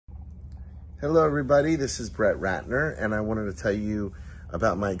Hello everybody, this is Brett Ratner, and I wanted to tell you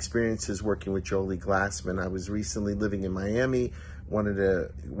about my experiences working with Jolie Glassman. I was recently living in Miami, wanted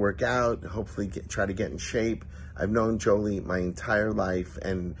to work out, hopefully try to get in shape. I've known Jolie my entire life,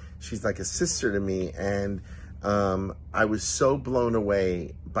 and she's like a sister to me, and I was so blown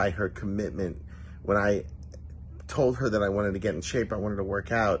away by her commitment. When I told her that I wanted to get in shape, I wanted to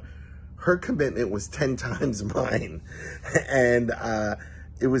work out, her commitment was 10 times mine. And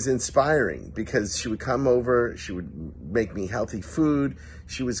it was inspiring because she would come over, she would make me healthy food.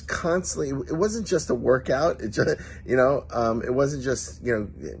 She was constantly, it wasn't just a workout, it just, it wasn't just,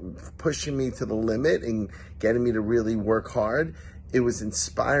 pushing me to the limit and getting me to really work hard. It was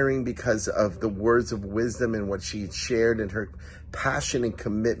inspiring because of the words of wisdom and what she had shared and her passion and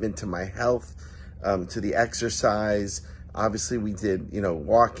commitment to my health, to the exercise. Obviously we did,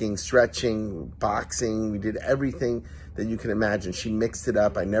 walking, stretching, boxing. We did everything that you can imagine. She mixed it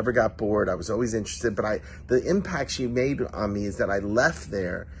up. I never got bored. I was always interested, but the impact she made on me is that I left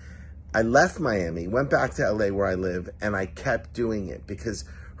there. I left Miami, went back to LA where I live, and I kept doing it because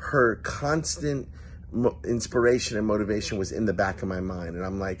her constant inspiration and motivation was in the back of my mind. And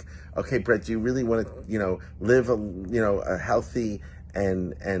I'm like, okay, Brett, do you really want to, live a healthy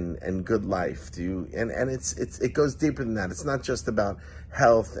and good life? Do you, and it goes deeper than that. It's not just about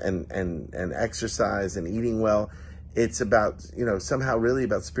health and exercise and eating well. It's about, somehow really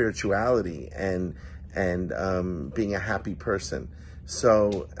about spirituality and being a happy person.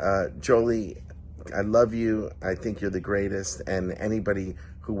 So, Jolie, I love you. I think you're the greatest, and anybody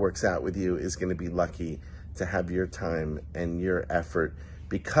who works out with you is going to be lucky to have your time and your effort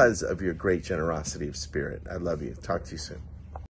because of your great generosity of spirit. I love you. Talk to you soon.